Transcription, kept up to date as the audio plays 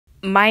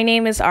My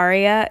name is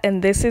Aria,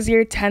 and this is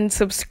your 10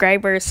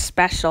 subscribers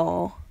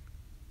special.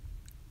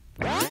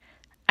 I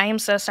am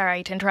so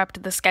sorry to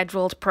interrupt the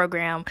scheduled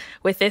program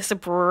with this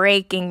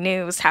breaking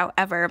news.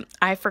 However,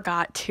 I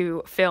forgot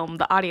to film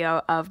the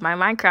audio of my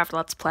Minecraft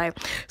Let's Play,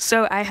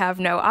 so I have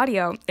no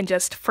audio in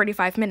just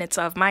 45 minutes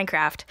of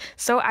Minecraft.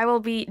 So I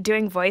will be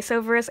doing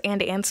voiceovers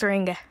and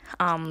answering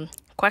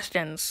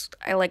questions.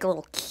 I like a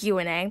little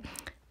Q&A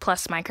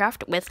plus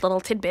Minecraft with little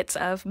tidbits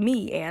of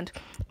me and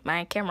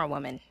my camera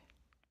woman.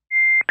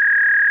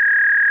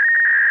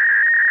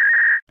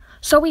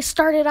 So we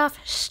started off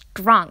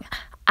strong.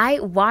 I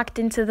walked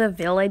into the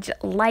village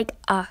like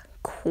a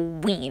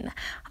queen.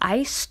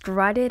 I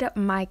strutted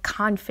my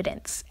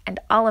confidence and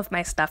all of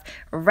my stuff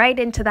right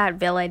into that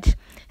village.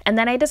 And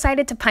then I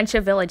decided to punch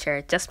a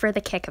villager just for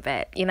the kick of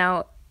it, you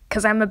know,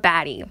 because I'm a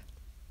baddie.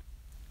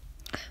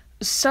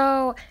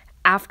 So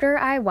after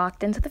I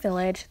walked into the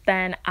village,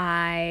 then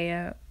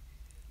I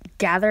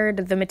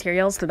gathered the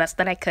materials the best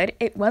that I could.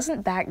 It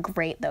wasn't that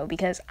great though,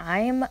 because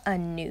I'm a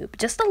noob,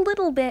 just a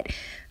little bit.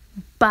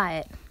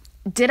 But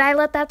did I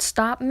let that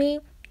stop me?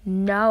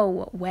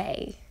 No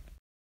way.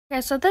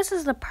 Okay, so this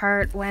is the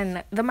part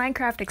when the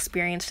Minecraft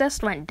experience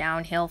just went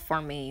downhill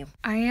for me.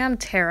 I am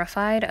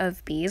terrified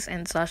of bees,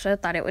 and Sasha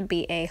thought it would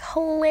be a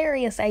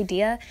hilarious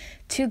idea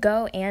to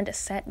go and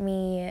set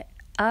me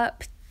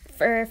up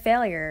for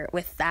failure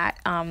with that.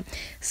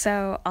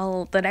 So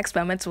the next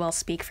moments will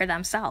speak for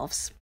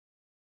themselves.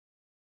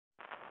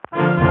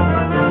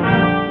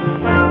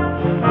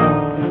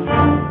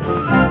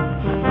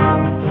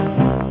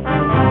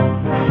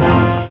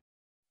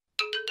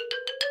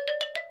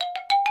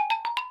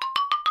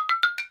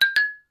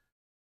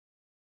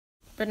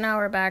 But now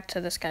we're back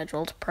to the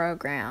scheduled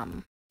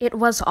program. It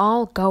was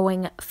all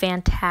going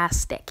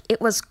fantastic. It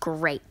was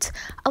great.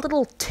 A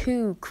little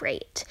too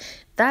great.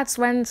 That's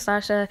when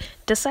Sasha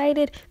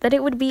decided that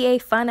it would be a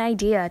fun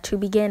idea to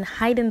begin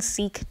hide and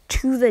seek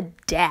to the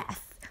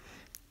death.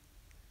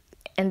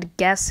 And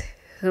guess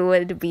who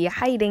would be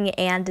hiding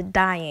and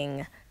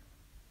dying?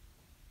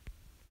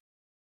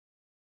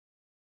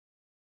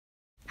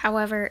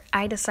 However,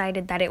 I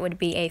decided that it would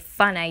be a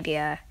fun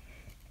idea,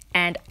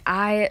 and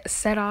I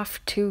set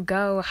off to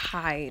go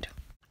hide.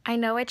 I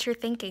know what you're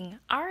thinking.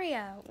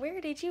 Aria,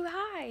 where did you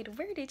hide?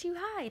 Where did you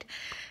hide?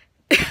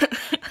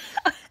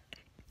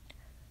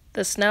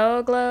 The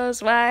snow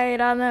glows white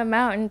on the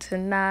mountain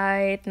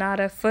tonight. Not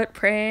a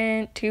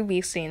footprint to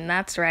be seen.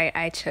 That's right,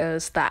 I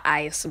chose the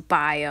ice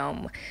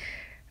biome.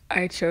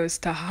 I chose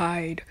to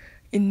hide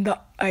in the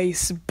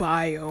ice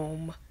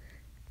biome.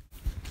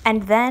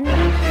 And then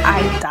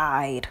I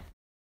died.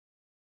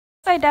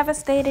 Was I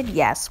devastated?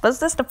 Yes. Was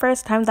this the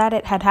first time that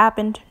it had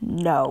happened?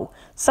 No.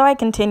 So I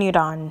continued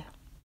on.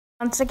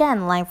 Once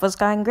again, life was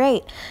going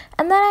great.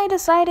 And then I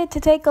decided to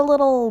take a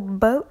little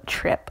boat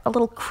trip, a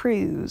little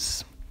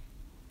cruise.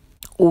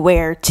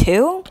 Where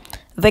to?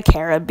 The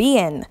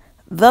Caribbean.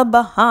 The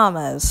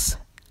Bahamas.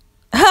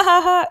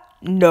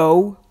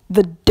 No,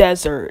 the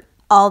desert.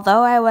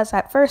 Although I was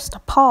at first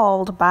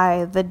appalled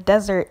by the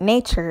desert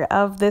nature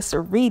of this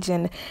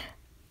region,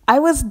 I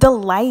was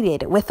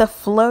delighted with a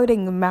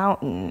floating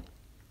mountain.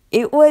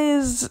 It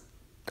was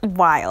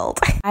wild.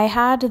 I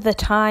had the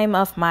time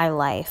of my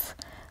life,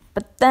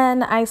 but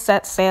then I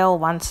set sail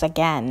once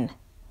again.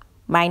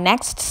 My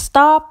next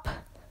stop?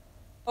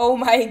 Oh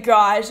my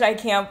gosh, I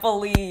can't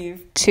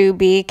believe. To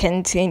be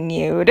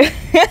continued.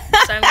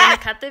 So I'm gonna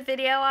cut the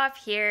video off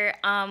here.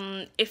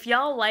 If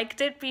y'all liked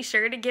it, be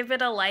sure to give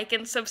it a like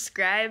and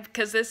subscribe,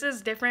 because this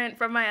is different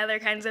from my other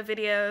kinds of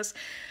videos.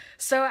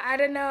 So I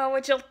don't know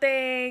what you'll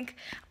think.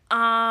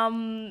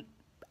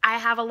 I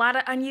have a lot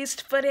of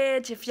unused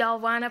footage if y'all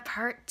want a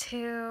part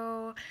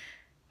 2,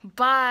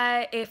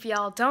 but if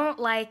y'all don't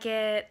like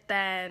it,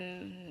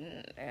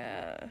 then,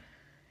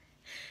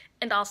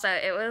 and also,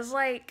 it was,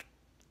 like,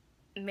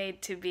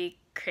 made to be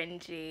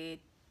cringy.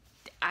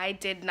 I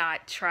did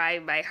not try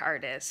my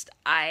hardest,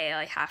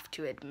 I have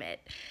to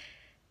admit.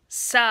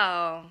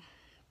 So,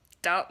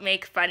 don't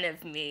make fun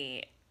of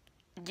me.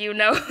 You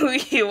know who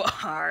you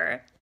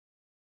are.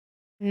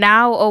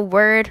 Now a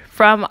word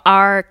from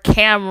our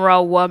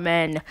camera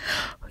woman.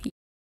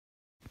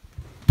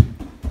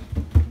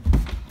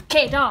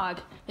 Okay,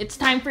 dog, it's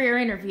time for your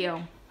interview.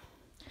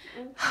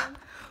 Okay.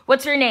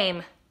 What's your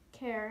name?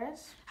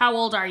 Karis. How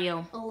old are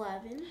you?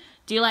 11.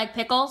 Do you like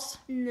pickles?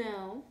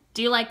 No.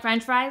 Do you like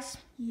french fries?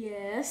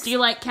 Yes. Do you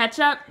like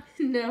ketchup?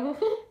 No.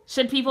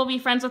 Should people be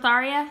friends with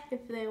Aria?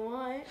 If they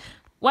want.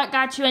 What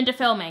got you into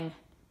filming?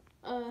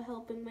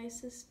 Helping my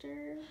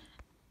sister.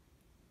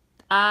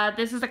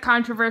 This is a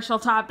controversial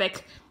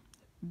topic.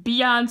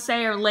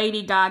 Beyonce or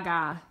Lady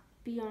Gaga?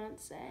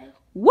 Beyonce.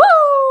 Woo!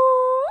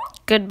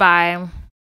 Goodbye.